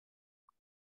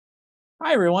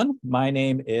Hi, everyone. My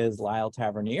name is Lyle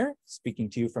Tavernier, speaking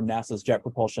to you from NASA's Jet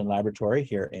Propulsion Laboratory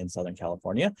here in Southern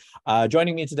California.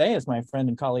 Joining me today is my friend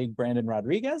and colleague, Brandon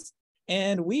Rodriguez,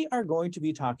 and we are going to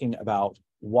be talking about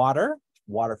water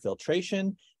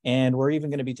filtration, and we're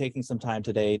even going to be taking some time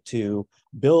today to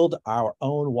build our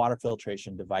own water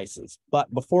filtration devices.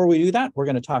 But before we do that, we're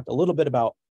going to talk a little bit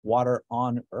about water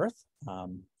on Earth,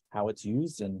 how it's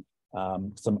used, and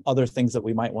some other things that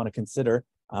we might want to consider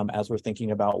as we're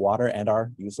thinking about water and our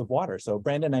use of water. So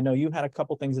Brandon, I know you had a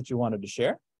couple things that you wanted to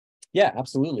share. Yeah,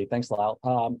 absolutely. Thanks,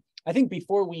 Lyle. I think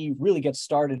before we really get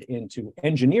started into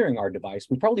engineering our device,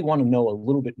 we probably want to know a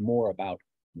little bit more about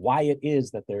why it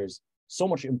is that there's so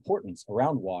much importance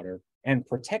around water and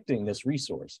protecting this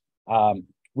resource.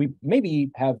 We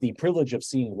maybe have the privilege of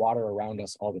seeing water around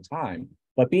us all the time,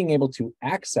 but being able to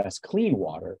access clean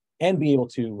water and be able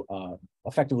to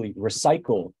effectively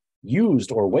recycle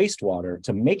used or wastewater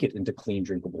to make it into clean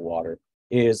drinkable water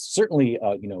is certainly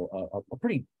a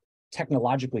pretty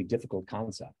technologically difficult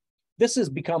concept. This has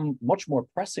become much more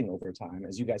pressing over time,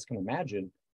 as you guys can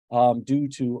imagine, due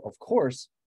to, of course,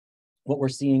 what we're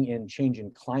seeing in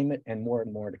changing climate and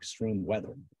more extreme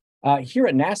weather. Here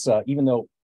at NASA, even though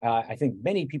I think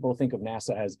many people think of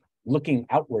NASA as looking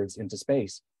outwards into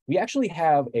space, we actually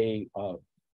have a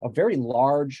very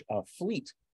large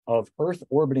fleet of Earth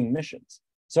orbiting missions.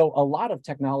 So a lot of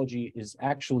technology is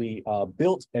actually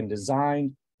built and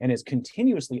designed and is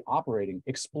continuously operating,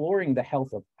 exploring the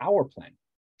health of our planet,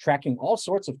 tracking all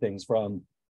sorts of things from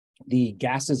the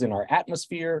gases in our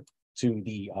atmosphere to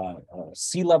the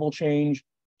sea level change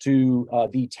to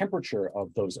the temperature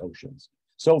of those oceans.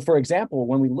 So for example,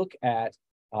 when we look at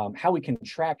how we can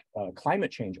track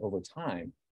climate change over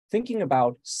time, thinking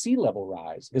about sea level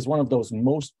rise is one of those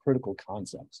most critical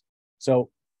concepts. So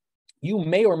you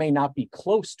may or may not be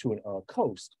close to a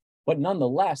coast, but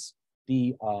nonetheless,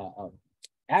 the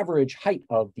average height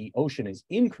of the ocean is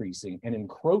increasing and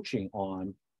encroaching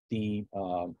on the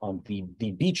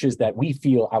beaches that we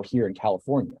feel out here in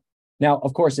California. Now,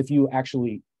 of course, if you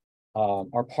actually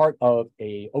are part of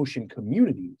a ocean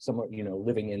community, somewhere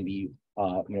living in the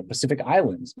Pacific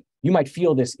Islands, you might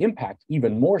feel this impact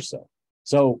even more so.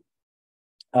 So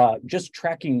just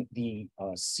tracking the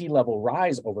sea level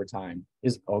rise over time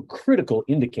is a critical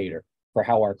indicator for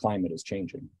how our climate is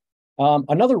changing.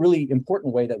 Another really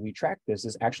important way that we track this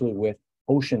is actually with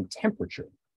ocean temperature.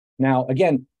 Now,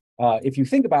 again, if you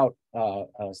think about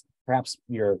perhaps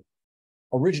your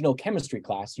original chemistry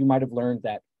class, you might have learned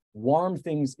that warm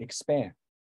things expand.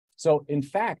 So in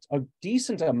fact, a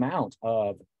decent amount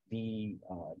of the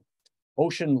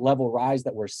ocean level rise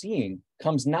that we're seeing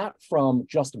comes not from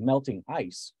just melting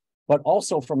ice, but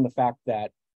also from the fact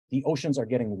that the oceans are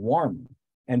getting warmer.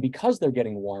 And because they're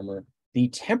getting warmer, the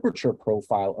temperature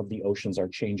profile of the oceans are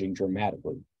changing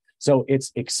dramatically. So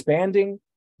it's expanding,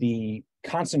 the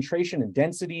concentration and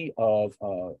density of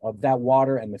that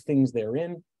water and the things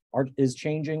therein is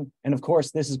changing. And of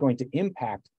course, this is going to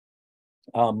impact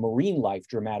marine life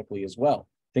dramatically as well,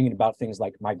 thinking about things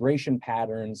like migration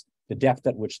patterns, the depth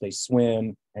at which they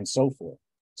swim, and so forth.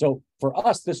 So for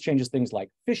us, this changes things like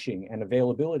fishing and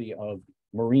availability of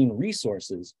marine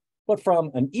resources. But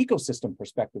from an ecosystem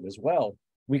perspective as well,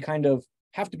 we kind of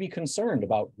have to be concerned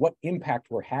about what impact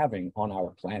we're having on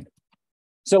our planet.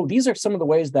 So these are some of the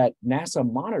ways that NASA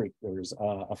monitors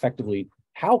effectively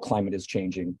how climate is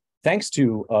changing, thanks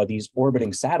to these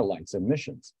orbiting satellites and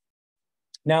missions.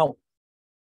 Now,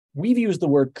 we've used the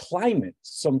word climate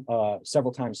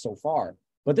several times so far,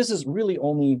 but this is really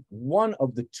only one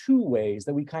of the two ways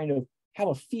that we kind of have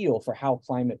a feel for how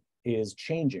climate is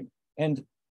changing. And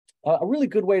a really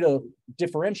good way to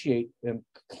differentiate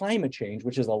climate change,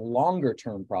 which is a longer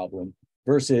term problem,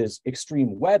 versus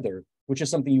extreme weather, which is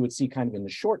something you would see kind of in the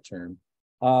short term,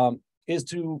 is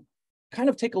to kind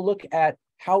of take a look at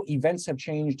how events have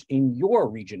changed in your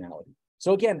regionality.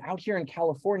 So again, out here in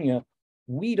California,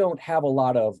 we don't have a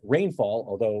lot of rainfall,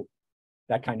 although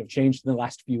that kind of changed in the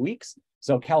last few weeks.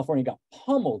 So California got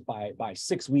pummeled by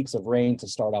 6 weeks of rain to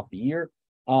start off the year.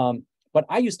 But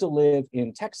I used to live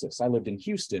in Texas. I lived in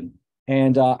Houston,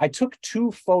 and I took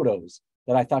two photos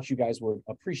that I thought you guys would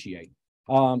appreciate.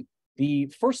 The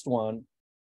first one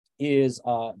is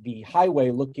the highway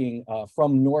looking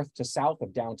from north to south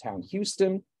of downtown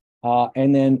Houston.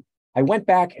 And then I went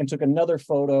back and took another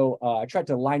photo. I tried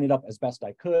to line it up as best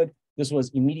I could. This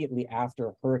was immediately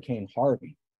after Hurricane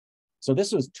Harvey. So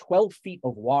this was 12 feet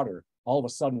of water all of a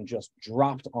sudden just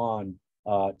dropped on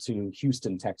to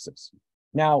Houston, Texas.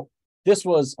 Now, this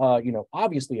was,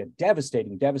 obviously a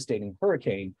devastating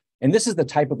hurricane. And this is the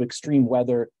type of extreme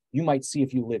weather you might see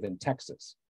if you live in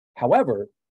Texas. However,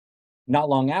 not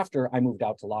long after, I moved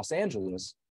out to Los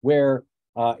Angeles, where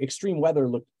extreme weather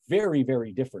looked very,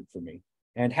 very different for me.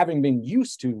 And having been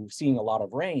used to seeing a lot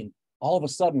of rain, all of a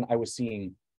sudden I was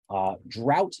seeing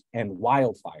drought and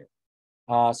wildfire.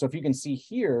 So if you can see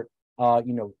here,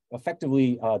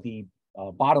 effectively the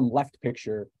bottom left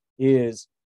picture is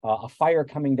a fire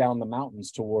coming down the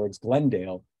mountains towards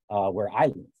Glendale, where I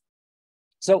live.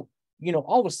 So,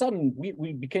 all of a sudden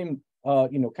we became,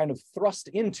 kind of thrust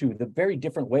into the very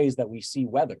different ways that we see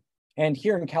weather. And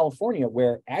here in California,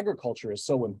 where agriculture is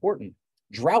so important,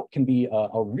 drought can be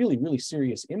a really, really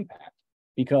serious impact,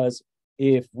 because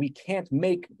if we can't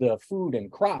make the food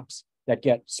and crops that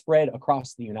get spread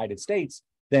across the United States,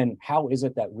 then how is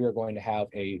it that we're going to have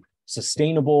a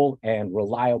sustainable and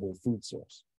reliable food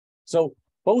source? So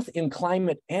both in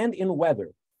climate and in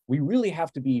weather, we really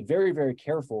have to be very, very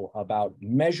careful about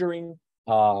measuring,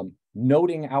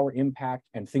 noting our impact,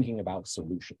 and thinking about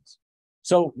solutions.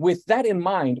 So with that in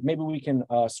mind, maybe we can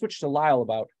switch to Lyle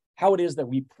about how it is that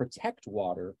we protect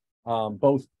water,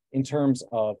 both in terms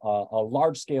of a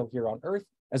large scale here on Earth,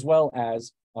 as well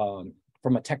as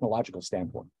from a technological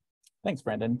standpoint. Thanks,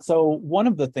 Brandon. So one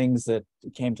of the things that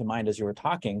came to mind as you were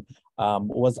talking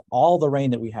was all the rain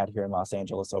that we had here in Los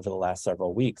Angeles over the last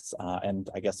several weeks, and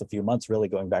I guess a few months, really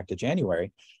going back to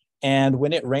January. And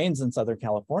when it rains in Southern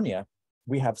California,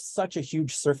 we have such a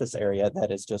huge surface area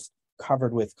that is just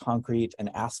covered with concrete and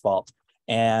asphalt.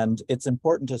 And it's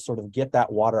important to sort of get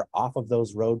that water off of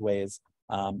those roadways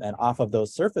and off of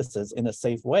those surfaces in a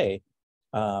safe way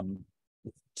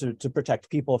to protect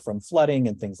people from flooding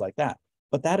and things like that.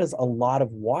 But that is a lot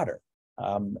of water.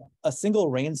 A single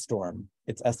rainstorm,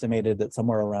 it's estimated that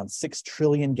somewhere around 6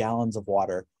 trillion gallons of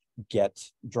water get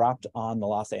dropped on the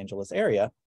Los Angeles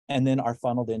area and then are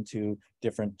funneled into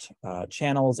different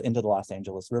channels into the Los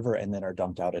Angeles River and then are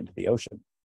dumped out into the ocean.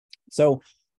 So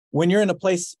when you're in a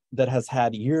place that has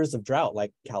had years of drought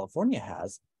like California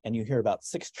has, and you hear about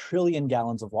 6 trillion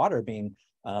gallons of water being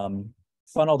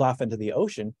funneled off into the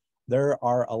ocean, there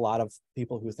are a lot of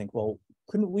people who think, well,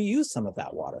 couldn't we use some of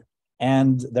that water?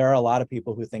 And there are a lot of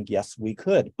people who think, yes, we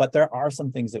could, but there are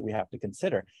some things that we have to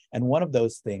consider. And one of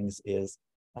those things is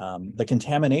the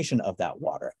contamination of that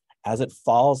water. As it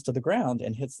falls to the ground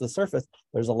and hits the surface,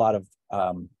 there's a lot of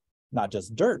not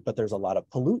just dirt, but there's a lot of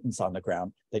pollutants on the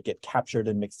ground that get captured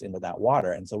and mixed into that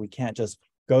water. And so we can't just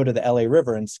go to the LA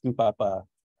River and scoop up a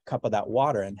cup of that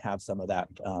water and have some of that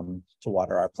to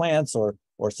water our plants, or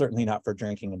certainly not for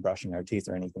drinking and brushing our teeth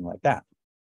or anything like that.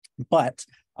 But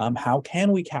how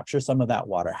can we capture some of that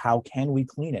water? How can we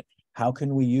clean it? How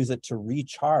can we use it to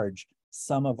recharge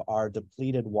some of our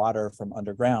depleted water from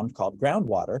underground, called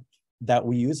groundwater, that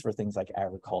we use for things like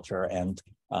agriculture and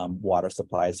water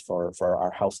supplies for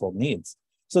our household needs?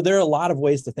 So there are a lot of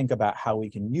ways to think about how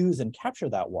we can use and capture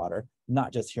that water,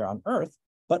 not just here on Earth,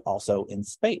 but also in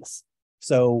space.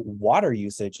 So water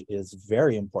usage is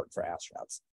very important for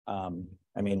astronauts.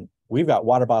 I mean, we've got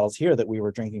water bottles here that we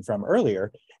were drinking from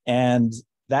earlier, and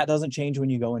that doesn't change when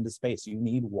you go into space. You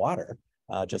need water,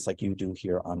 just like you do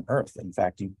here on Earth. In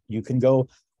fact, you can go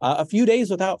a few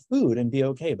days without food and be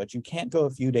okay, but you can't go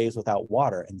a few days without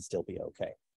water and still be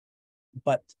okay.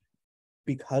 But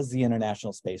because the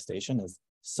International Space Station is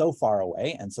so far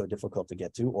away and so difficult to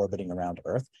get to, orbiting around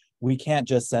Earth, we can't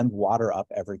just send water up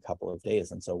every couple of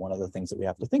days. And so one of the things that we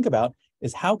have to think about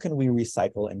is how can we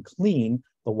recycle and clean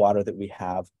the water that we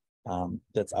have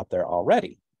that's up there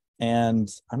already. And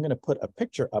I'm going to put a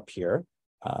picture up here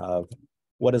of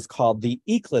what is called the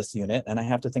ECLSS unit. And I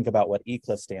have to think about what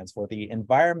ECLSS stands for, the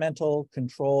Environmental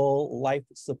Control Life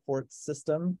Support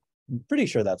System. I'm pretty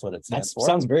sure that's what it stands for.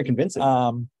 Sounds very convincing.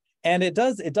 And it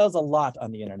does a lot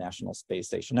on the International Space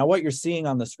Station. Now, what you're seeing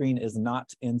on the screen is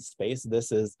not in space.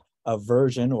 This is a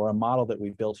version or a model that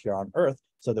we built here on Earth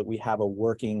so that we have a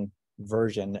working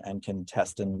version and can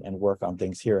test and work on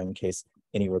things here in case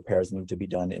any repairs need to be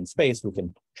done in space. We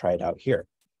can try it out here.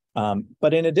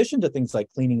 But in addition to things like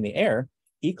cleaning the air,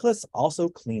 ECLSS also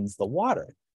cleans the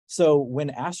water. So when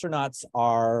astronauts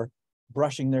are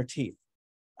brushing their teeth,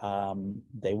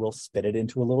 they will spit it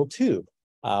into a little tube.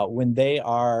 When they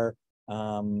are,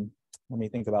 let me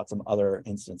think about some other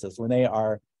instances. When they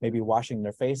are maybe washing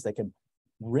their face, they can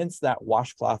rinse that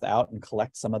washcloth out and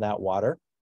collect some of that water.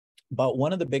 But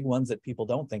one of the big ones that people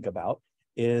don't think about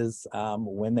is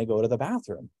when they go to the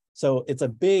bathroom. So it's a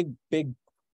big,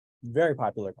 very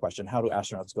popular question. How do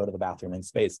astronauts go to the bathroom in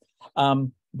space?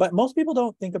 But most people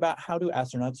don't think about how do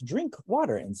astronauts drink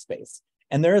water in space.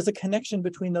 And there is a connection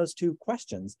between those two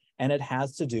questions, and it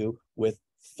has to do with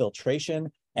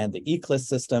filtration and the ECLSS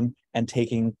system and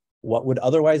taking what would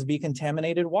otherwise be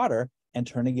contaminated water and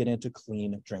turning it into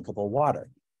clean, drinkable water.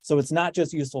 So it's not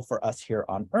just useful for us here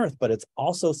on Earth, but it's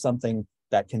also something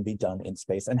that can be done in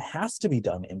space and has to be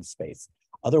done in space.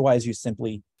 Otherwise, you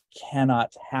simply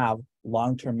cannot have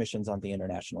long-term missions on the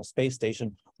International Space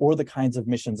Station or the kinds of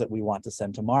missions that we want to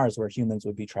send to Mars, where humans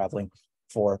would be traveling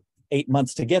for 8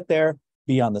 months to get there,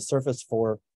 be on the surface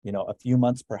for a few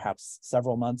months, perhaps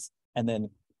several months, and then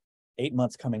 8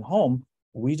 months coming home.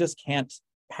 We just can't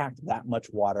pack that much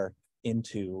water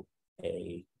into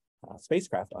a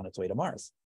spacecraft on its way to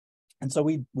Mars. And so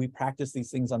we practice these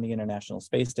things on the International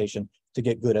Space Station to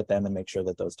get good at them and make sure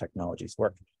that those technologies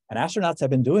work. And astronauts have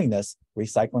been doing this,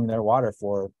 recycling their water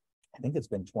for, I think it's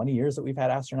been 20 years that we've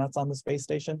had astronauts on the space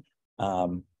station.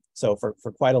 So for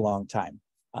quite a long time.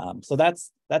 So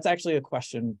that's actually a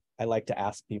question I like to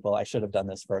ask people. I should have done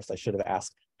this first. I should have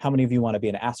asked, how many of you want to be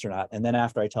an astronaut? And then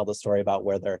after I tell the story about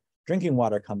where their drinking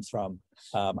water comes from,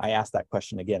 I ask that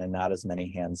question again, and not as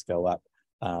many hands go up.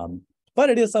 But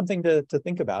it is something to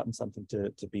think about and something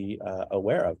to be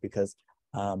aware of, because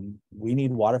we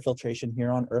need water filtration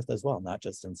here on Earth as well, not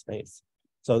just in space.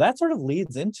 So that sort of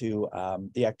leads into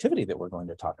the activity that we're going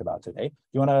to talk about today.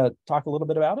 You want to talk a little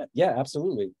bit about it? Yeah,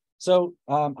 absolutely. So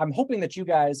I'm hoping that you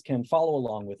guys can follow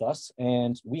along with us,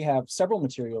 and we have several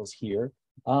materials here.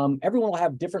 Everyone will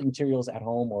have different materials at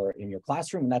home or in your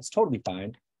classroom, and that's totally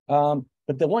fine.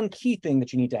 But the one key thing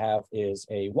that you need to have is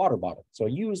a water bottle. So a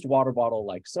used water bottle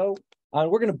like so.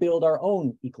 We're going to build our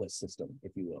own Eclipse system,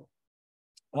 if you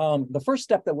will. The first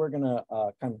step that we're going to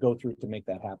kind of go through to make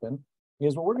that happen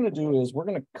is what we're going to do is we're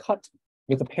going to cut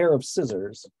with a pair of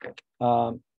scissors.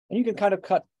 And you can kind of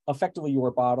cut effectively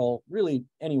your bottle really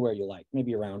anywhere you like,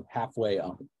 maybe around halfway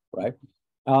up, right?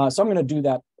 So I'm going to do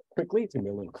that quickly. It's going to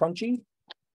be a little crunchy.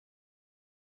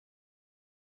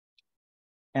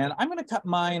 And I'm going to cut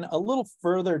mine a little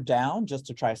further down just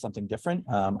to try something different.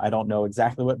 I don't know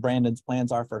exactly what Brandon's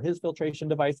plans are for his filtration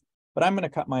device, but I'm going to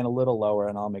cut mine a little lower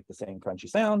and I'll make the same crunchy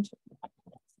sound.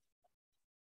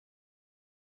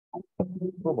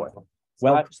 Oh boy.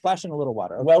 Well, splashing a little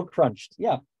water. Okay. Well crunched,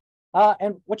 yeah.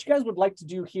 And what you guys would like to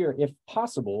do here, if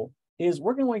possible, is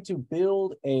we're going to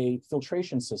build a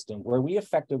filtration system where we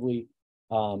effectively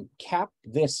cap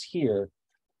this here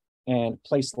and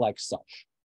place like such.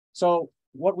 So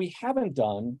what we haven't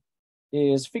done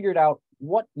is figured out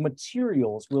what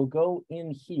materials will go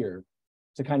in here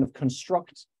to kind of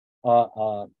construct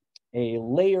a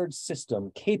layered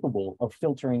system capable of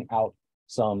filtering out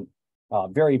some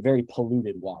very, very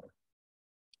polluted water.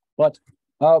 But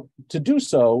to do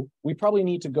so, we probably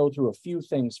need to go through a few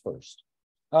things first.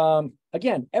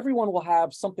 Again, everyone will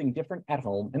have something different at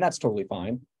home, and that's totally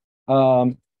fine.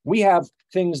 We have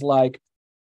things like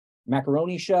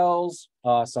macaroni shells,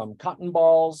 some cotton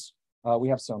balls. We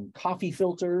have some coffee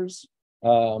filters.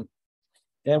 And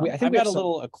I think we got a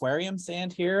little aquarium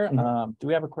sand here. Mm-hmm. Do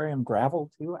we have aquarium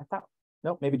gravel too? I thought,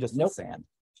 nope, maybe just sand.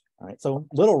 All right, so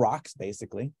little rocks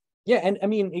basically. Yeah, and I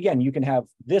mean, again, you can have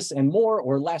this and more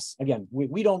or less. Again,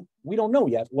 we don't know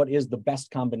yet what is the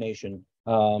best combination.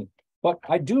 But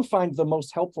I do find the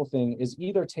most helpful thing is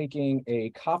either taking a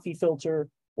coffee filter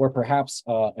or perhaps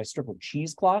a strip of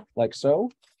cheesecloth like so,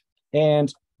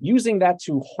 and using that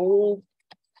to hold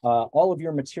all of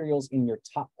your materials in your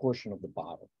top portion of the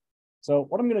bottle. So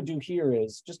what I'm going to do here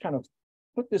is just kind of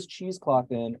put this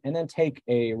cheesecloth in and then take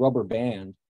a rubber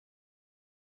band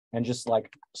and just like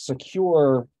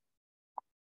secure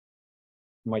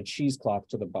my cheesecloth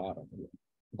to the bottom.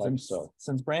 Like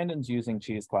Since Brandon's using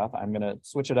cheesecloth, I'm going to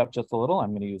switch it up just a little.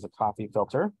 I'm going to use a coffee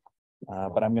filter,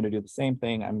 but I'm going to do the same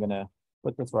thing. I'm going to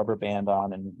put this rubber band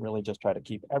on and really just try to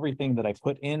keep everything that I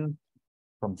put in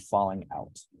from falling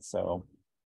out. So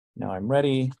now I'm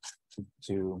ready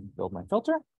to build my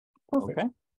filter. Perfect. Okay.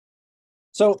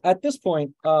 So at this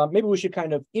point, maybe we should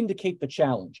kind of indicate the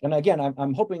challenge. And again,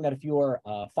 I'm hoping that if you are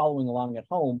following along at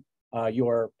home,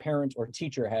 your parent or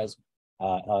teacher has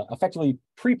effectively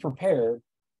pre-prepared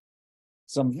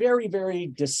some very, very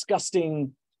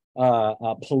disgusting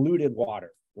polluted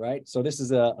water, right? So this is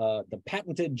the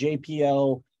patented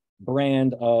JPL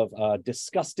brand of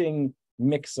disgusting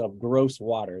mix of gross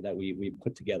water that we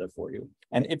put together for you.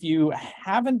 And if you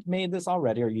haven't made this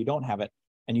already, or you don't have it,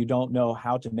 and you don't know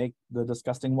how to make the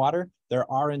disgusting water, there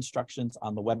are instructions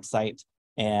on the website,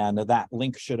 and that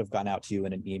link should have gone out to you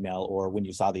in an email, or when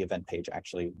you saw the event page,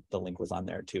 actually, the link was on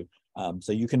there too.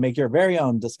 So you can make your very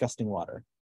own disgusting water.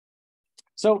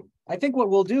 So I think what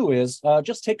we'll do is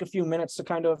just take a few minutes to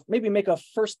kind of maybe make a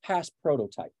first pass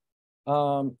prototype.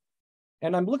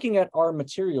 And I'm looking at our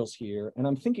materials here, and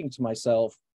I'm thinking to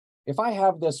myself, if I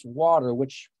have this water,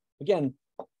 which again,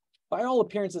 by all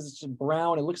appearances, it's just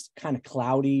brown, it looks kind of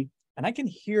cloudy. And I can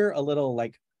hear a little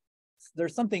like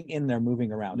there's something in there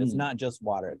moving around. It's not just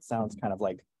water. It sounds kind of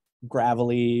like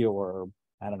gravelly or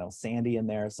I don't know, sandy in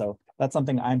there. So that's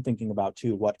something I'm thinking about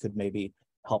too. What could maybe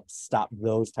help stop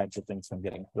those types of things from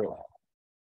getting through?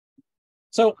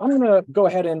 So I'm going to go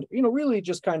ahead and, really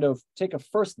just kind of take a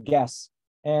first guess.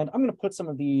 And I'm going to put some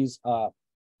of these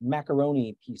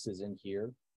macaroni pieces in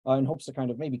here in hopes to kind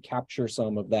of maybe capture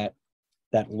some of that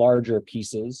larger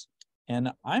pieces.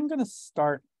 And I'm going to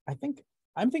start,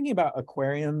 I'm thinking about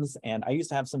aquariums, and I used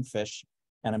to have some fish,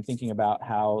 and I'm thinking about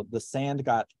how the sand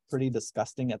got pretty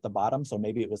disgusting at the bottom. So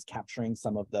maybe it was capturing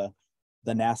some of the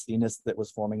nastiness that was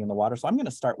forming in the water. So I'm going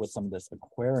to start with some of this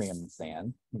aquarium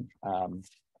sand.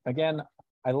 Again,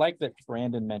 I like that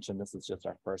Brandon mentioned this is just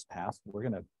our first pass. We're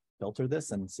going to filter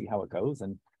this and see how it goes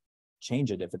and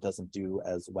change it if it doesn't do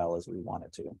as well as we want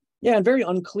it to. Yeah, and very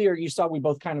unclear. You saw we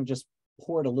both kind of just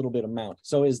poured a little bit amount.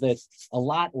 So is that a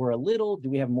lot or a little?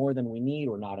 Do we have more than we need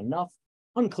or not enough?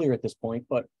 Unclear at this point,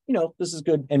 but this is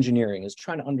good engineering, is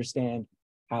trying to understand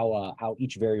how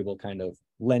each variable kind of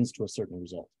lends to a certain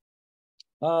result.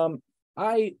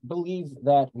 I believe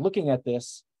that looking at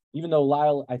this, even though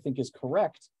Lyle, I think, is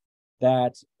correct,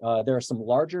 that there are some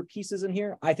larger pieces in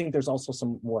here, I think there's also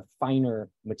some more finer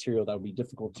material that would be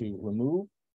difficult to remove.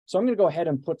 So I'm going to go ahead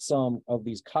and put some of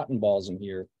these cotton balls in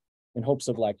here in hopes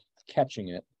of like catching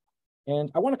it.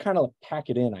 And I want to kind of pack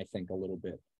it in, I think, a little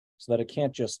bit so that it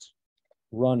can't just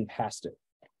run past it.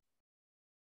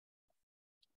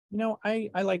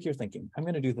 I like your thinking. I'm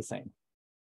going to do the same.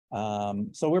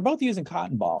 So we're both using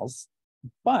cotton balls,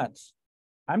 but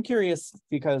I'm curious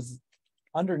because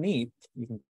underneath, you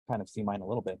can kind of see mine a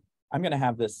little bit. I'm going to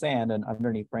have this sand, and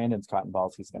underneath Brandon's cotton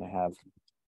balls, he's going to have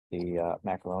the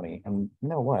macaroni. And you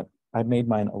know what? I made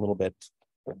mine a little bit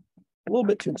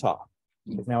too tall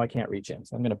because now I can't reach in.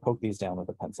 So I'm going to poke these down with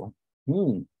a pencil.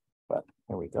 But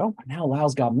there we go. Now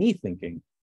Lyle's got me thinking,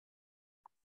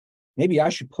 maybe I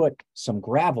should put some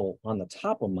gravel on the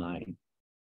top of mine,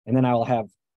 and then I'll have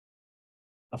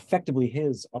effectively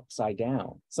his upside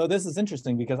down. So this is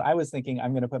interesting because I was thinking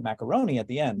I'm going to put macaroni at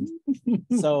the end.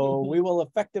 So we will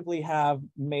effectively have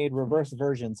made reverse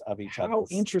versions of each other. How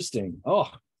interesting. Oh,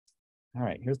 all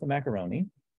right. Here's the macaroni.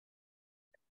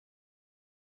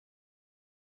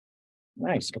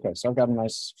 Nice. Okay. So I've got a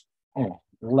nice,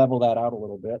 level that out a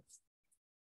little bit.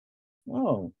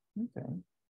 Oh, okay.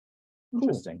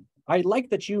 Interesting. Cool. I like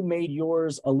that you made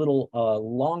yours a little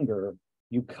longer.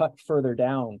 You cut further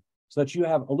down so that you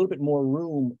have a little bit more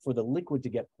room for the liquid to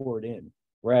get poured in.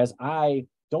 Whereas I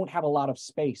don't have a lot of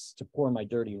space to pour my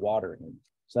dirty water in.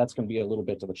 So that's going to be a little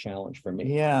bit of a challenge for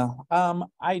me. Yeah.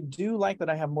 I do like that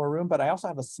I have more room, but I also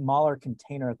have a smaller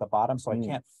container at the bottom, so I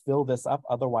can't fill this up.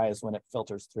 Otherwise, when it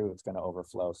filters through, it's going to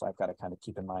overflow. So I've got to kind of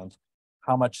keep in mind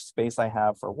how much space I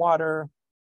have for water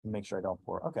and make sure I don't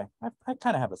pour. Okay. I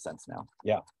kind of have a sense now.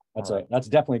 Yeah. That's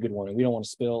definitely a good one. And we don't want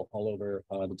to spill all over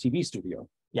the TV studio.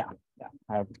 Yeah.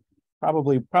 I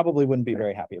probably wouldn't be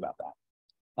very happy about that.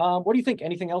 What do you think?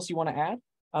 Anything else you want to add?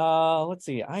 Let's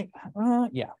see.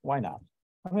 Yeah, why not?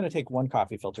 I'm going to take one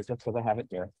coffee filter just because I have it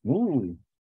here. Ooh.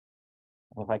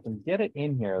 If I can get it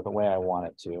in here the way I want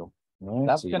it to,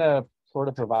 that's going to sort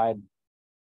of provide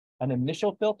an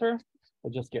initial filter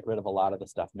to just get rid of a lot of the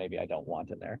stuff maybe I don't want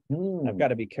in there. I've got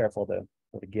to be careful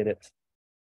to get it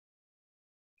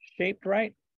shaped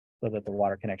right so that the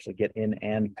water can actually get in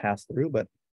and pass through, but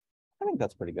I think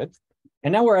that's pretty good.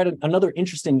 And now we're at another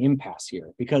interesting impasse here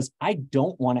because I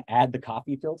don't want to add the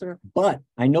coffee filter, but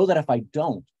I know that if I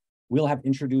don't, we'll have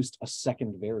introduced a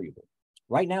second variable.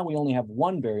 Right now, we only have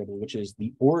one variable, which is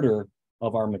the order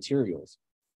of our materials.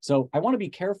 So I want to be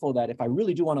careful that if I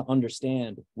really do want to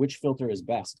understand which filter is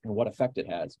best and what effect it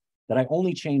has, that I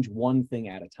only change one thing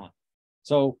at a time.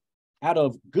 So out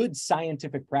of good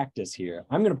scientific practice here,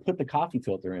 I'm going to put the coffee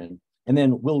filter in, and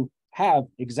then we'll have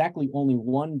exactly only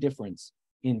one difference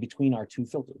in between our two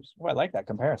filters. Oh, I like that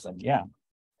comparison. Yeah.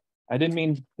 I didn't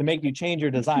mean to make you change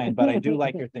your design, but I do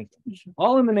like your thinking.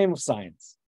 All in the name of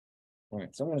science. All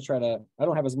right, so I'm going to try to, I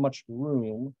don't have as much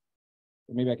room,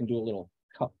 but maybe I can do a little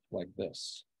cup like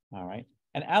this. All right.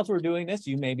 And as we're doing this,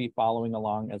 you may be following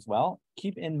along as well.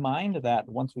 Keep in mind that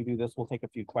once we do this, we'll take a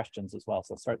few questions as well.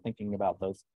 So start thinking about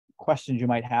those questions you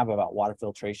might have about water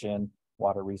filtration,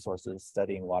 water resources,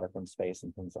 studying water from space,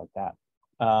 and things like that.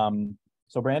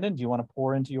 So Brandon, do you want to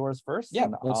pour into yours first? Yeah,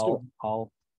 let's do it.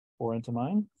 I'll pour into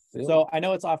mine. So I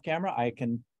know it's off camera. I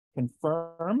can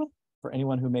confirm for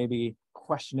anyone who may be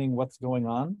questioning what's going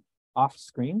on off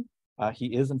screen. He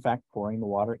is in fact pouring the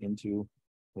water into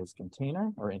his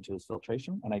container or into his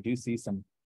filtration. And I do see some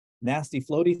nasty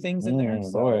floaty things in there.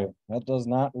 So boy, that does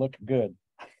not look good.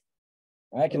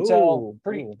 I can tell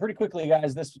pretty quickly,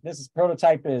 guys. This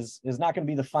prototype is not going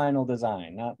to be the final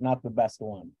design, not the best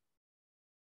one.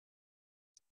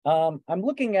 I'm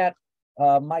looking at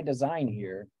my design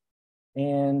here,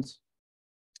 and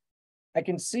I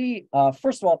can see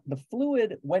first of all the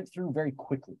fluid went through very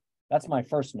quickly. That's my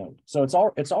first note. So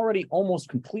it's already almost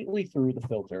completely through the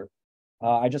filter.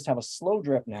 I just have a slow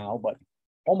drip now, but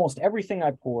almost everything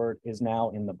I poured is now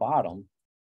in the bottom.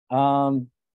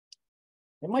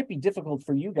 It might be difficult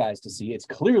for you guys to see. It's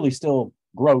clearly still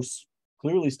gross,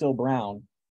 clearly still brown,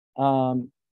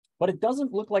 but it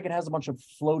doesn't look like it has a bunch of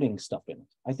floating stuff in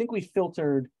it. I think we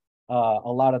filtered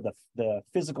a lot of the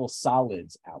physical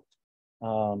solids out,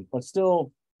 but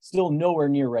still nowhere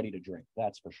near ready to drink,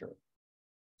 that's for sure.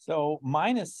 So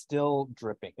mine is still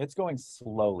dripping. It's going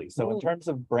slowly. So in terms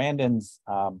of Brandon's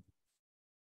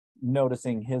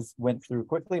noticing his went through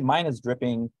quickly, mine is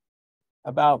dripping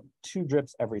about 2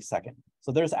 drips every second.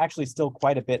 So there's actually still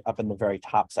quite a bit up in the very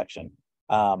top section.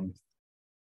 And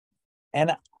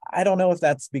I don't know if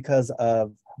that's because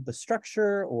of the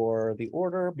structure or the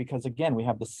order, because again, we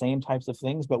have the same types of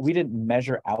things, but we didn't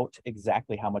measure out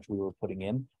exactly how much we were putting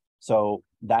in. So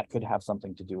that could have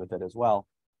something to do with it as well.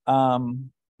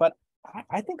 But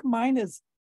I think mine is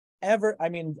I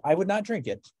mean, I would not drink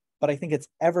it, but I think it's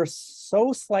ever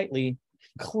so slightly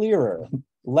clearer,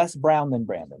 less brown than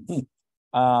Brandon's.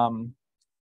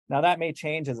 Now that may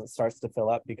change as it starts to fill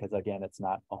up because again, it's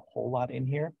not a whole lot in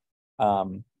here.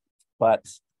 But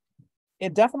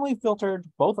it definitely filtered,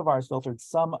 both of ours filtered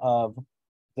some of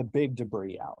the big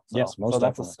debris out. So, yes, most so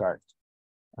that's definitely. a start.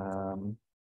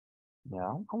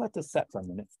 Now I'll let this set for a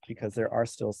minute because there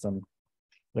is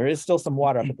still some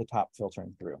water up at the top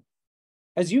filtering through.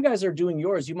 As you guys are doing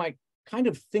yours, you might kind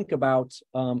of think about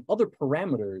other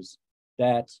parameters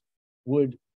that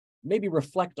would maybe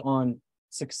reflect on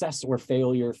success or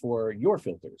failure for your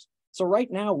filters. So right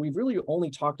now, we've really only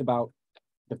talked about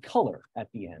the color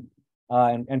at the end.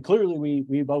 And clearly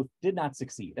we both did not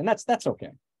succeed, and that's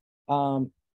okay.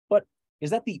 But is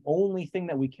that the only thing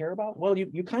that we care about? Well,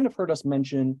 you kind of heard us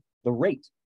mention the rate,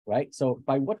 right? So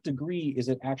by what degree is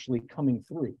it actually coming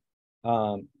through?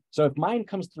 So if mine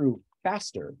comes through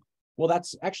faster, well,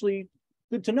 that's actually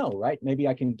good to know, right? Maybe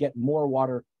I can get more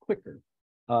water quicker.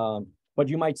 But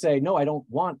you might say, no, I don't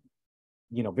want,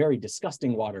 very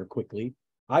disgusting water quickly.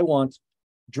 I want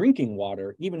drinking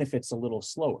water, even if it's a little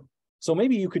slower. So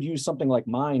maybe you could use something like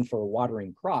mine for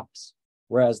watering crops,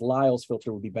 whereas Lyle's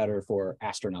filter would be better for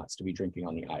astronauts to be drinking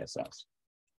on the ISS.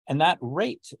 And that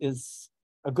rate is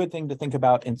a good thing to think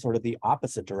about in sort of the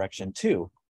opposite direction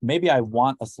too. Maybe I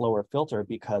want a slower filter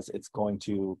because it's going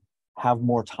to have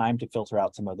more time to filter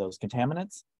out some of those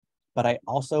contaminants, but I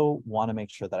also want to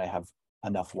make sure that I have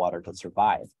enough water to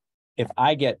survive. If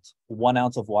I get 1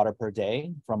 ounce of water per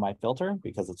day from my filter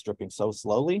because it's dripping so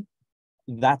slowly,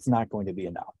 that's not going to be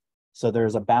enough. So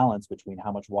there's a balance between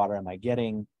how much water am I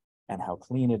getting and how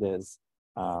clean it is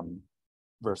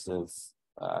versus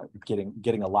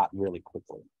getting a lot really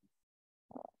quickly.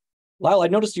 Lyle, I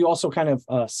noticed you also kind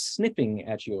of sniffing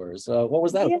at yours. What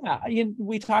was that? Yeah,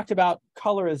 we talked about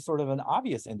color as sort of an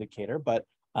obvious indicator, but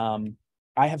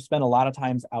I have spent a lot of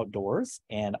times outdoors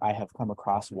and I have come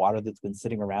across water that's been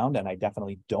sitting around, and I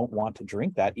definitely don't want to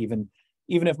drink that. Even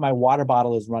if my water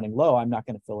bottle is running low, I'm not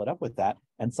going to fill it up with that.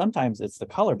 And sometimes it's the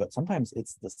color, but sometimes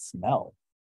it's the smell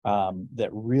that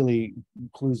really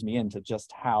clues me into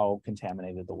just how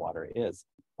contaminated the water is.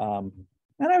 And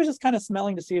I was just kind of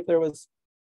smelling to see if there was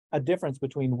a difference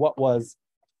between what was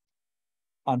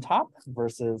on top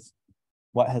versus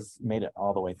what has made it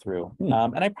all the way through.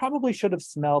 And I probably should have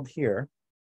smelled here.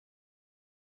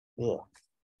 Ugh.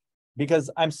 Because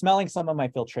I'm smelling some of my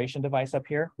filtration device up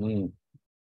here.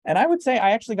 And I would say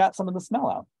I actually got some of the smell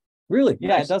out. Really?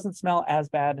 Yeah, nice. It doesn't smell as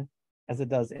bad as it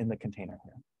does in the container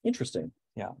here. Interesting.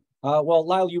 Yeah. Well,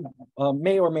 Lyle, you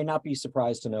may or may not be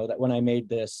surprised to know that when I made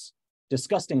this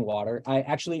disgusting water, I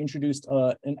actually introduced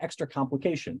an extra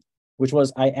complication, which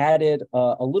was I added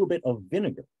a little bit of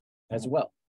vinegar as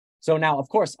well. So now, of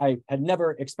course, I had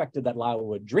never expected that Lyle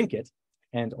would drink it,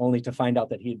 and only to find out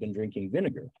that he had been drinking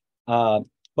vinegar.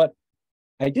 But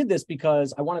I did this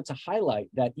because I wanted to highlight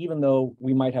that even though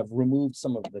we might have removed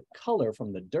some of the color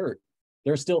from the dirt,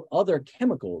 there are still other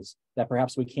chemicals that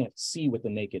perhaps we can't see with the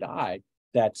naked eye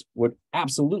that would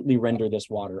absolutely render this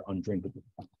water undrinkable.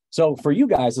 So for you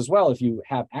guys as well, if you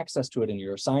have access to it in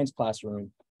your science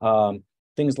classroom,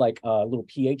 things like little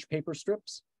pH paper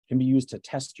strips can be used to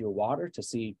test your water to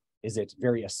see, is it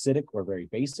very acidic or very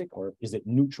basic, or is it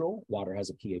neutral? Water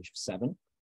has a pH of 7.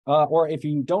 Or if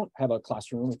you don't have a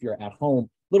classroom, if you're at home,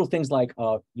 little things like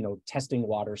testing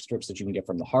water strips that you can get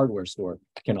from the hardware store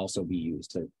can also be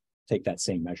used to take that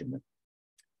same measurement.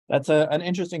 That's an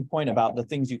interesting point about the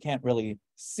things you can't really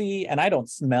see. And I don't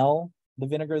smell the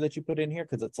vinegar that you put in here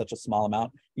because it's such a small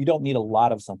amount. You don't need a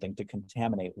lot of something to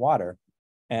contaminate water.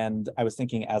 And I was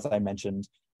thinking, as I mentioned,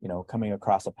 coming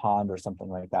across a pond or something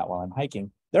like that while I'm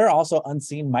hiking, there are also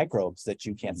unseen microbes that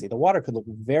you can't see. The water could look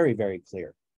very, very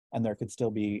clear, and there could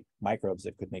still be microbes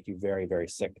that could make you very, very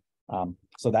sick.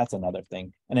 So that's another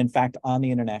thing. And in fact, on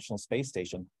the International Space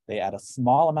Station, they add a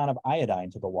small amount of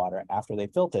iodine to the water after they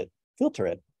filter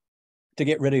it to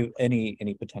get rid of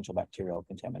any potential bacterial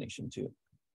contamination too.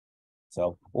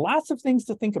 So lots of things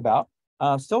to think about.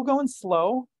 Still going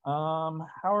slow. How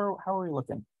are we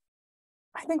looking?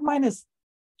 I think mine is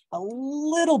a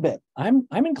little bit. I'm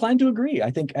inclined to agree. I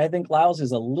think Lyle's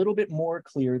is a little bit more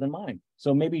clear than mine.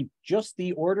 So maybe just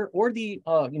the order or the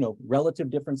relative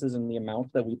differences in the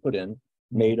amount that we put in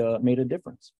made a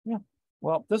difference. Yeah.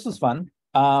 Well, this was fun.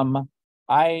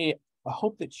 I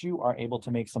hope that you are able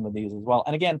to make some of these as well.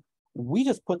 And again, we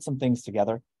just put some things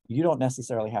together. You don't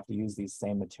necessarily have to use these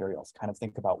same materials. Kind of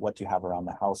think about what you have around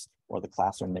the house or the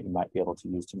classroom that you might be able to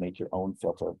use to make your own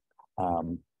filter,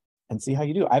 and see how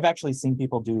you do. I've actually seen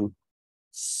people do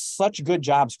such good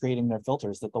jobs creating their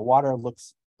filters that the water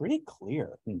looks pretty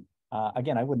clear.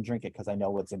 Again, I wouldn't drink it because I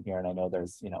know what's in here, and I know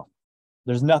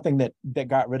there's nothing that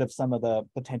got rid of some of the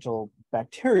potential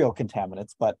bacterial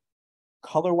contaminants, but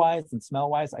color-wise and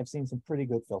smell-wise, I've seen some pretty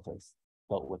good filters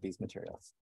built with these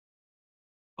materials.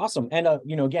 Awesome. And,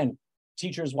 again,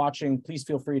 teachers watching, please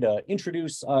feel free to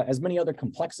introduce as many other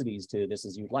complexities to this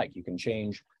as you'd like. You can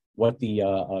change what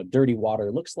the dirty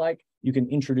water looks like. You can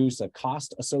introduce a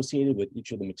cost associated with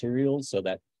each of the materials so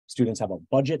that students have a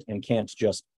budget and can't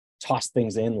just toss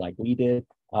things in like we did.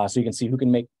 So you can see who can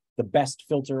make the best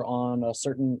filter on a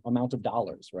certain amount of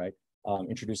dollars, right?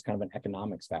 Introduce kind of an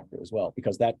economics factor as well,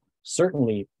 because that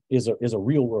certainly is a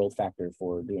real world factor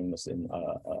for doing this in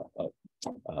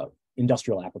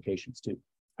industrial applications too.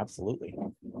 Absolutely.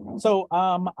 So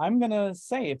I'm going to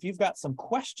say, if you've got some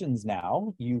questions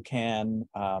now, you can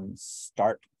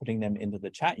start putting them into the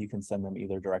chat. You can send them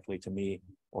either directly to me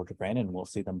or to Brandon. We'll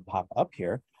see them pop up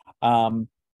here.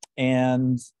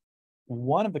 And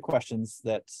one of the questions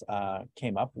that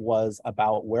came up was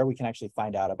about where we can actually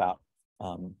find out about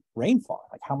rainfall,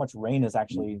 like how much rain is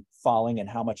actually falling and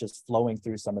how much is flowing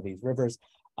through some of these rivers.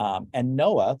 And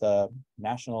NOAA, the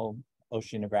National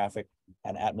Oceanographic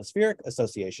and Atmospheric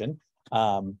Association,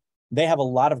 they have a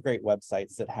lot of great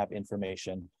websites that have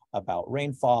information about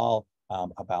rainfall,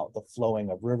 about the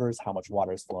flowing of rivers, how much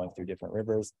water is flowing through different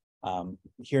rivers.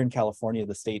 Here in California,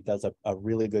 the state does a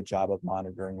really good job of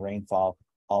monitoring rainfall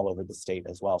all over the state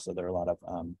as well. So there are a lot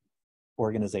of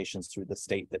organizations through the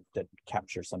state that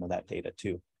capture some of that data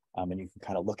too. And you can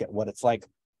kind of look at what it's like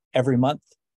every month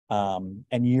and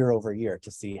year over year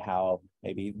to see how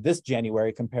maybe this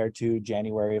January compared to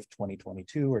January of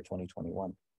 2022 or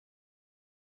 2021.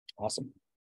 Awesome.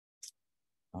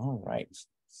 All right, let's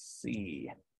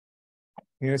see.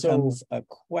 Here comes a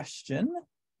question.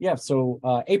 Yeah, so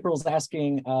April's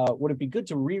asking, would it be good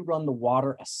to rerun the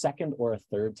water a second or a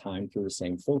third time through the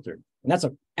same filter? And that's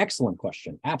an excellent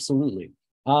question, absolutely.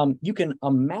 You can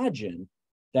imagine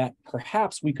that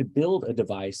perhaps we could build a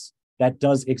device that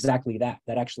does exactly that,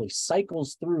 that actually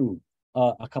cycles through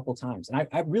a couple times. And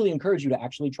I really encourage you to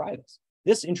actually try this.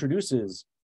 This introduces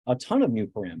a ton of new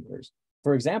parameters.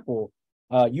 For example,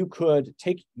 you could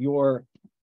take your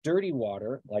dirty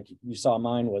water, like you saw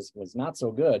mine was not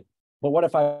so good, but what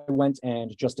if I went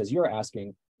and, just as you're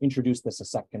asking, introduce this a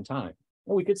second time?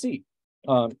 Well, we could see.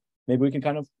 Maybe we can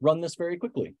kind of run this very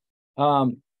quickly.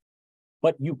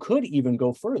 But you could even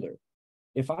go further.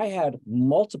 If I had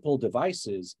multiple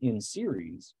devices in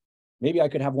series, maybe I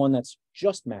could have one that's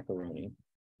just macaroni.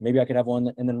 Maybe I could have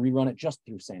one and then rerun it just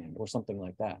through sand or something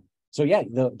like that. So yeah,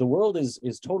 the world is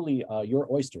totally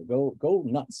your oyster. Go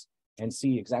nuts and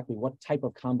see exactly what type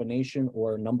of combination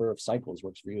or number of cycles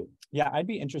works for you. Yeah, I'd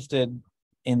be interested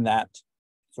in that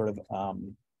sort of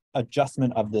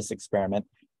adjustment of this experiment,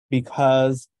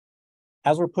 because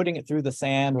as we're putting it through the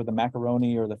sand or the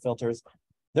macaroni or the filters,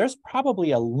 there's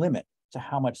probably a limit to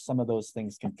how much some of those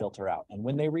things can filter out. And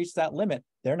when they reach that limit,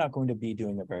 they're not going to be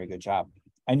doing a very good job.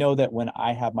 I know that when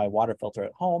I have my water filter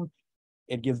at home,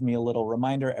 it gives me a little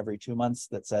reminder every 2 months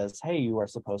that says, hey, you are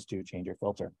supposed to change your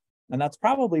filter. And that's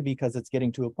probably because it's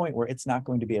getting to a point where it's not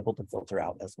going to be able to filter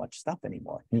out as much stuff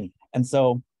anymore. And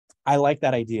so I like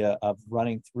that idea of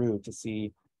running through to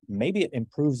see, maybe it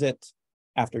improves it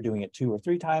after doing it 2 or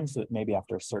 3 times, so that maybe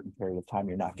after a certain period of time,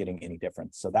 you're not getting any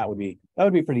difference. So that would be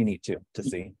pretty neat too, to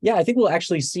see. Yeah, I think we'll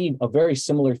actually see a very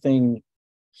similar thing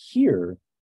here.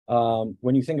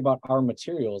 when you think about our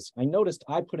materials, I noticed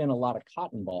I put in a lot of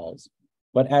cotton balls,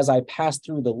 but as I pass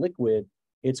through the liquid,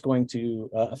 it's going to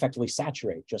effectively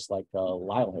saturate, just like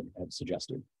Lyle had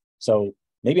suggested. So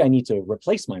maybe I need to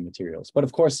replace my materials. But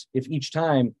of course, if each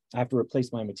time I have to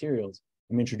replace my materials,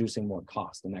 I'm introducing more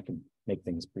cost, and that can make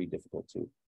things pretty difficult too.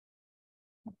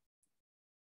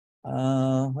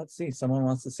 Let's see. Someone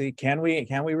wants to see. Can we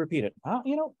repeat it?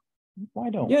 You know,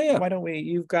 why don't? Yeah. Why don't we?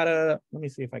 You've got a. Let me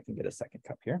see if I can get a second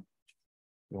cup here.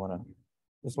 You want to?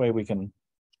 This way we can.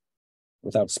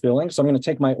 Without spilling. So I'm going to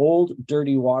take my old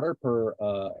dirty water per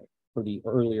the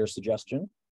earlier suggestion.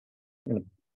 I'm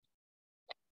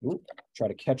going to try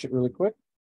to catch it really quick.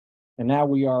 And now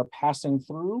we are passing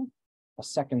through a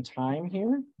second time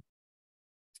here.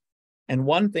 And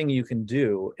one thing you can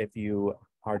do if you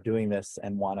are doing this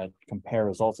and want to compare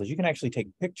results is you can actually take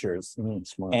pictures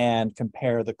and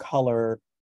compare the color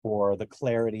or the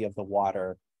clarity of the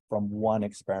water from one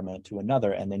experiment to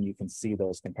another. And then you can see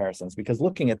those comparisons, because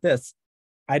looking at this,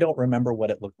 I don't remember what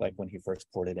it looked like when he first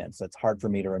poured it in. So it's hard for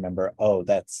me to remember, oh,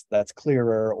 that's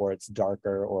clearer or it's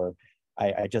darker, or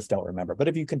I just don't remember. But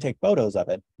if you can take photos of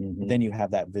it, then you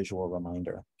have that visual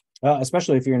reminder.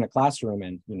 Especially if you're in a classroom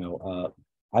and, you know,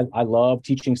 I love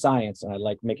teaching science and I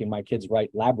like making my kids write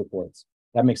lab reports.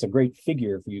 That makes a great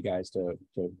figure for you guys to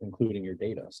include in your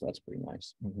data. So that's pretty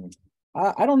nice.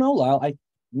 I don't know, Lyle,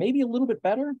 maybe a little bit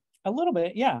better. A little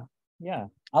bit, yeah.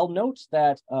 I'll note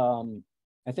that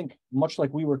I think much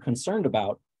like we were concerned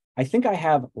about, I think I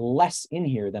have less in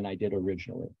here than I did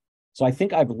originally. So I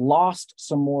think I've lost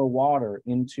some more water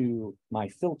into my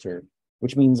filter,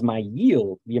 which means my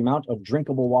yield, the amount of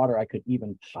drinkable water I could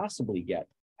even possibly get,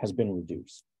 has been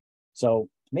reduced. So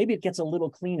maybe it gets a little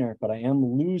cleaner, but I am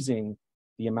losing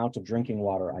the amount of drinking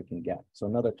water I can get. So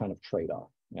another kind of trade-off.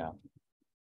 Yeah.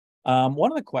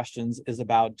 One of the questions is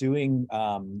about doing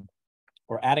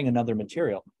or adding another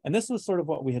material. And this was sort of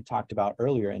what we had talked about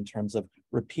earlier in terms of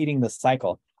repeating the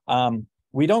cycle.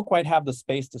 We don't quite have the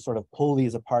space to sort of pull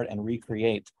these apart and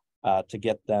recreate to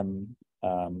get them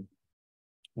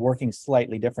working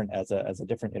slightly different as a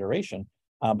different iteration.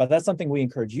 But that's something we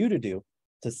encourage you to do,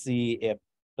 to see if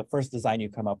the first design you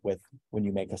come up with when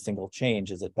you make a single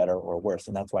change, is it better or worse?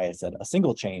 And that's why I said a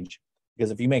single change,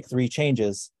 because if you make 3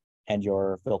 changes and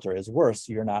your filter is worse,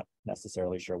 you're not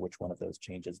necessarily sure which one of those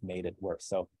changes made it worse.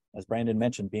 So as Brandon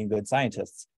mentioned, being good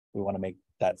scientists, we want to make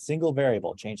that single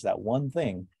variable, change that one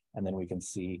thing, and then we can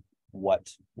see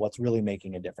what's really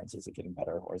making a difference. Is it getting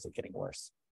better or is it getting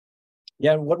worse?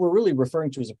 Yeah, what we're really referring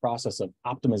to is a process of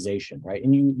optimization, right?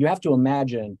 And you have to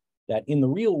imagine that in the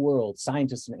real world,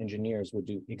 scientists and engineers would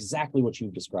do exactly what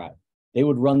you've described. They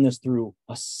would run this through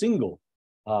a single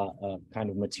kind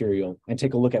of material and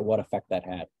take a look at what effect that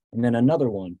had, and then another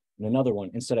one, and another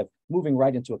one, instead of moving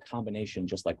right into a combination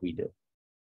just like we did.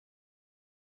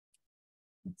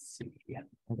 Let's see,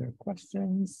 other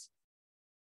questions?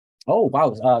 Oh,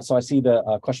 wow. So I see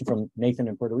the question from Nathan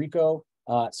in Puerto Rico.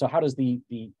 So how does the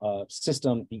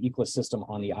system, the ECLIS system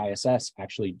on the ISS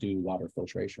actually do water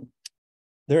filtration?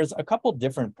 There's a couple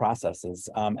different processes,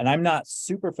 and I'm not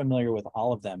super familiar with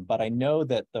all of them, but I know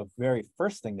that the very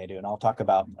first thing they do, and I'll talk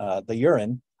about the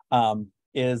urine,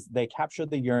 is they capture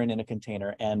the urine in a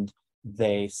container and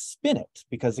they spin it,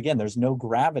 because again, there's no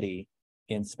gravity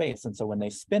in space. And so when they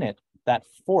spin it, that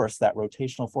force, that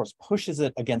rotational force, pushes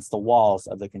it against the walls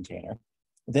of the container.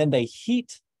 Then they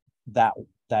heat that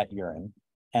urine,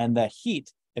 and the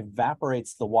heat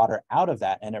evaporates the water out of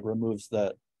that, and it removes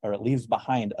or it leaves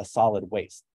behind a solid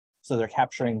waste. So they're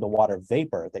capturing the water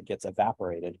vapor that gets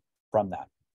evaporated from that.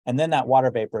 And then that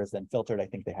water vapor is then filtered. I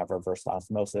think they have reverse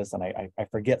osmosis, and I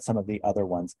forget some of the other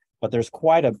ones, but there's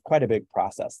quite a big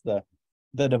process.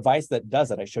 The device that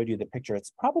does it, I showed you the picture,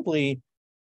 it's probably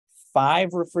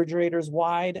 5 refrigerators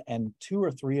wide, and 2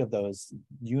 or 3 of those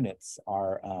units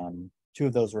are, 2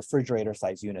 of those refrigerator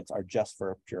size units are just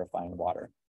for purifying water.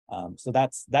 So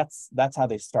that's how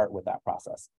they start with that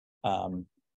process.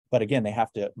 But again, they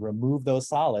have to remove those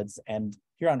solids, and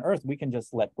here on Earth, we can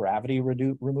just let gravity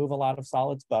remove a lot of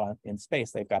solids, but in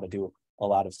space, they've got to do a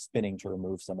lot of spinning to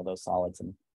remove some of those solids.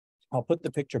 And I'll put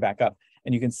the picture back up,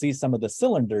 and you can see some of the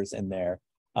cylinders in there,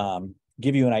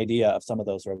 give you an idea of some of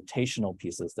those rotational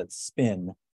pieces that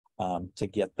spin to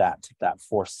get that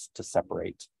force to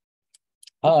separate.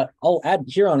 I'll add,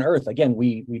 here on Earth, again,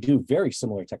 we do very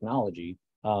similar technology,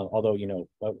 although, you know,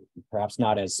 perhaps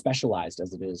not as specialized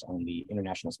as it is on the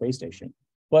International Space Station.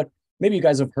 But maybe you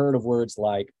guys have heard of words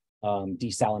like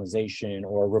desalinization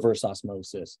or reverse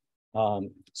osmosis.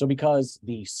 So because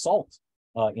the salt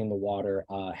in the water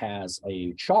has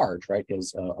a charge, right,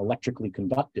 is electrically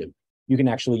conductive, you can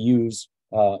actually use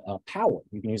power.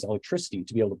 You can use electricity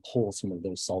to be able to pull some of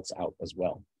those salts out as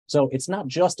well. So it's not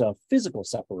just a physical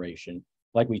separation,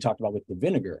 like we talked about with the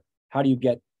vinegar. How do you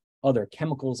get other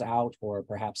chemicals out, or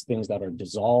perhaps things that are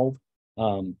dissolved?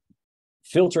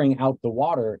 Filtering out the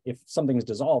water, if something is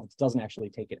dissolved, it doesn't actually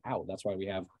take it out. That's why we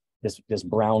have this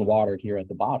brown water here at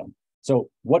the bottom. So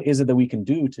what is it that we can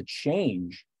do to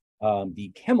change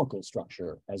the chemical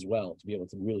structure as well to be able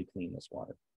to really clean this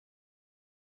water?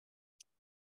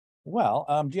 Well,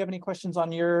 do you have any questions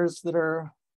on yours that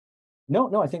are?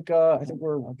 No, I think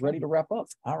we're ready to wrap up.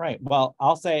 All right. Well,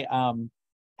 I'll say,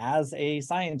 as a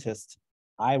scientist,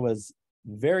 I was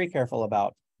very careful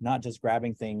about not just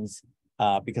grabbing things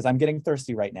because I'm getting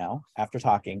thirsty right now after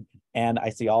talking, and I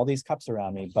see all these cups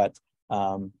around me. But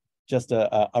just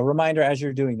a reminder as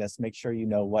you're doing this, make sure you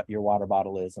know what your water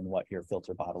bottle is and what your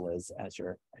filter bottle is as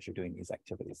you're doing these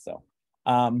activities. So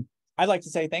I'd like to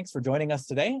say thanks for joining us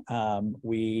today.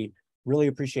 We really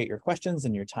appreciate your questions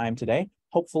and your time today.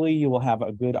 Hopefully you will have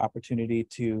a good opportunity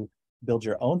to build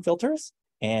your own filters.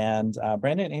 And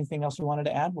Brandon, anything else you wanted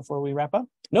to add before we wrap up?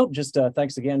 Nope, just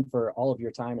thanks again for all of your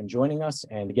time and joining us.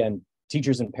 And again,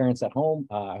 teachers and parents at home,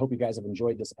 I hope you guys have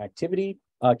enjoyed this activity.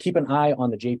 Keep an eye on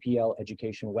the JPL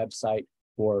Education website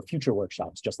for future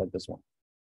workshops just like this one.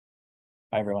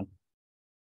 Bye, everyone.